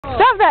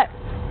Stop that!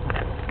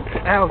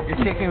 Ow, you're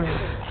kicking me.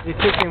 You're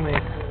kicking me.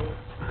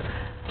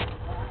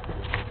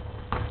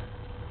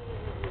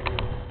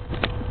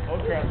 Oh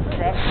crap,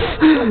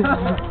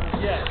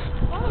 Yes.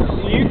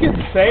 You could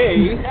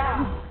say,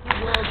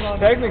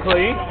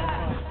 technically.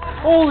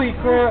 Holy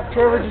crap,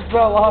 Trevor just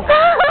about lost.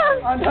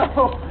 I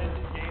know.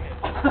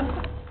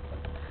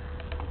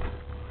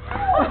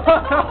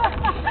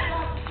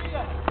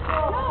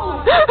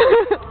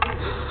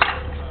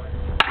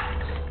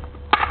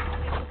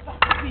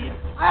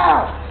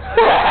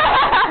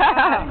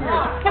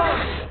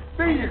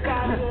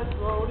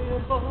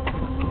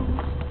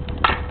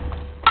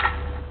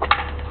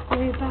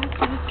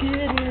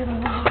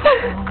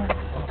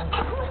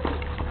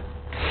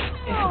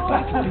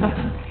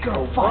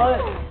 Go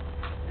fight.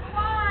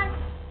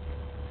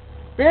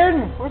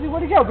 Bearden, where'd he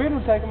go? Bearden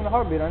would take him in a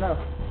heartbeat, I know.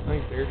 I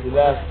think Bearden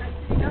left.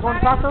 You want a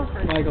taco?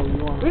 Michael,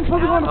 you want? We're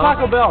supposed to go to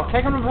Taco Bell.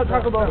 Take him to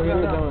Taco Bell. We're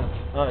gonna donut.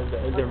 Oh,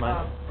 is there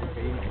mine?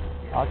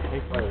 I'll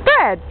take one.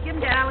 Fred! Give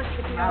him to Alex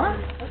if you want.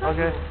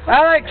 Okay.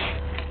 Alex!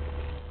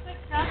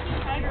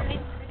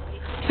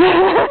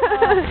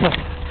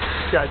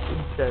 Gotcha.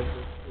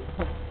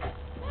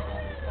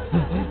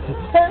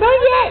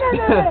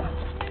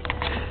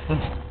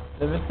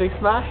 Let me fix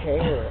my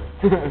hair.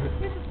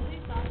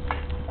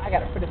 I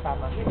gotta prettify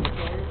my hair.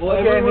 Well,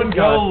 everyone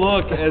go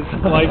look as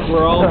like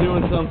we're all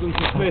doing something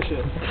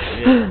suspicious.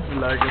 Yeah.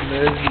 Like a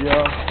ninja.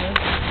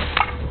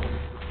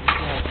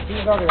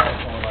 He's already right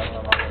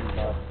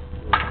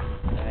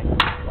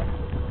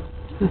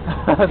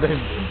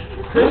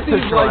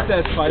Kristy's like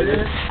that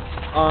fighter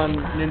on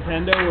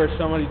Nintendo where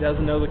somebody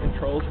doesn't know the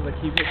controls and they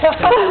keep it.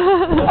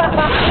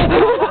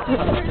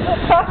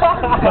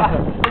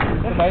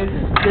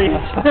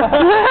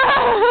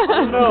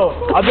 No,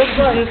 I bet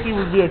Kristy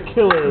would be a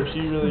killer if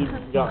she really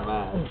got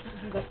mad.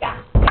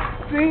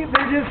 See,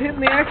 they're just hitting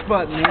the X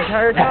button the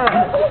entire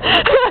time.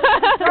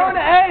 Throw the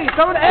A!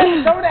 Throw the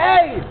A! Throw the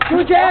A! Do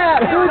a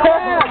jab! Do a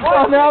jab!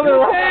 Oh, now they're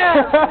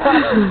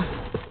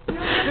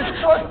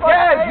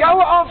Guys, y'all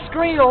were off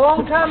screen a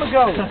long time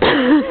ago.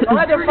 I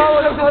had to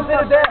follow them to the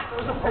minute there.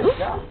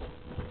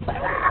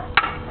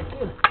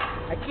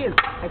 I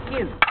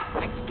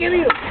kill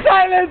you.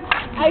 Silence!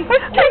 I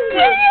kill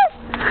you.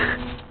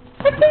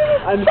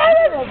 I'm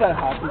not that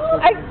happy.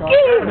 I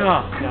kill you. No.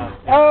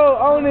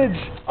 Oh, ownage.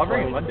 I'll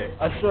bring it Monday.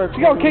 I swear.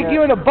 She's gonna kick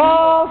you in the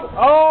balls.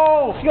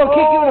 Oh. She's gonna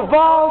kick you in the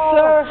balls,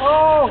 sir.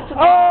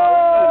 Oh.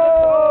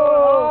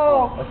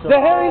 The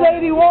hairy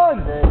lady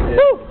won.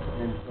 Woo.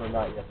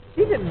 Not yet.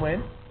 She didn't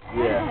win.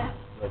 Yeah.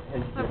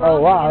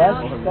 Oh wow,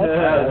 that's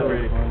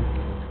pretty fun.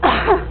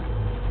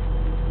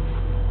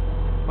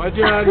 Watch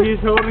out, he's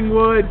holding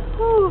wood.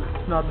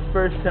 It's not the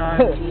first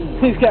time.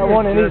 He's got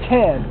one in each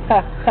hand.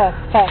 Ha ha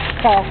ha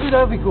ha. Ooh, that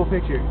would be a cool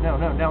picture. No,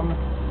 down.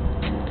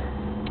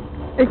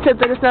 Except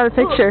that it's not a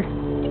picture.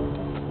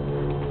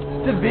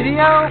 It's a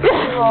video?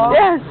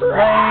 Yes.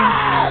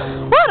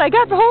 Rain. What? I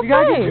got the whole You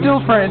gotta get thing.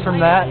 still frames from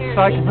that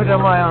so I can put it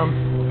on my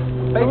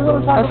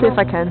Facebook. I'll see if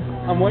I can.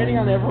 I'm waiting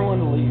on everyone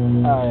to leave.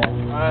 Oh yeah.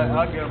 Alright,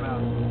 I'll get him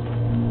out.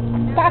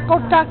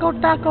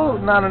 Taco.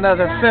 Not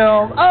another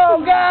film.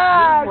 Oh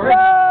God!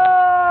 No!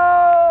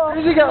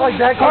 You got like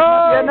that.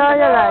 Oh, you know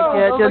you like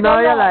it. You know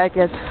you like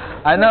it.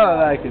 I know I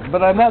like it,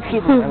 but I'm not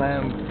Superman. I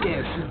am.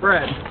 Yes,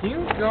 Brad, can you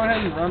go ahead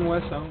and run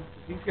Wes home?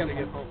 He's gotta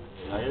get home.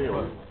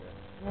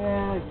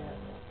 Yeah.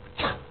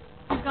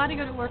 You've got to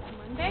go to work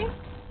Monday?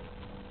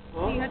 Do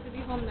you have to be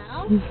home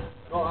now?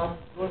 No, I'm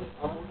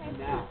working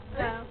now.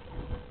 Oh.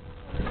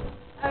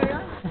 Oh,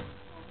 really?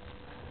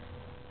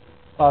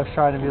 I was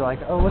trying to be like,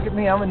 oh, look at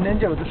me, I'm a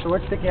ninja with a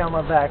sword sticking out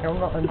my back. I'm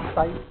not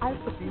unsight. I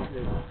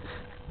defeated.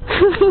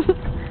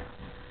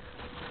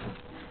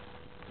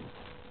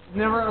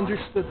 Never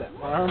understood that.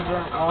 My arms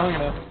aren't long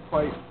enough to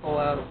quite pull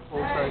out a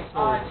full-size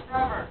sword.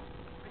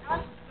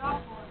 I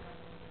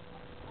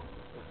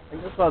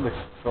think that's why the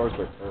swords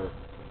are curved.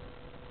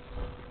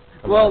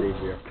 Well,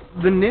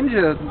 the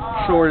ninja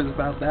sword is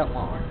about that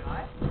long.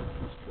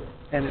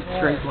 And it's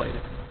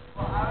straight-bladed.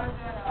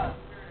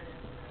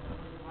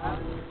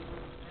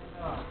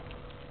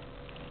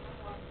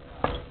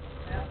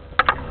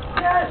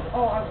 Yes!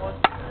 Oh, I won.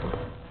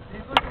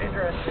 These look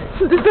interesting.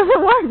 This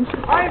doesn't work.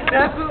 I'm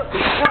definitely...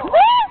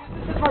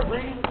 This is my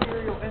reading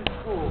material in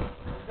school.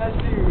 That's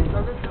serious.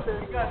 I'm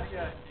interested.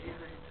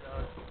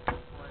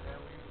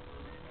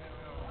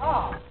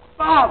 Ah!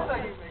 Bob!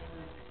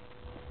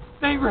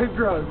 They rape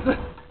drugs.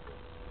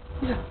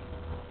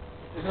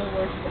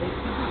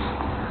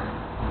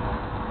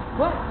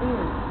 What is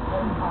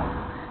empire?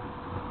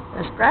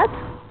 There's Brad.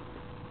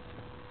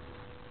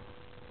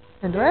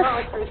 And It's Wes. not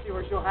like Kristy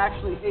where she'll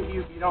actually hit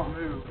you if you don't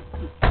move.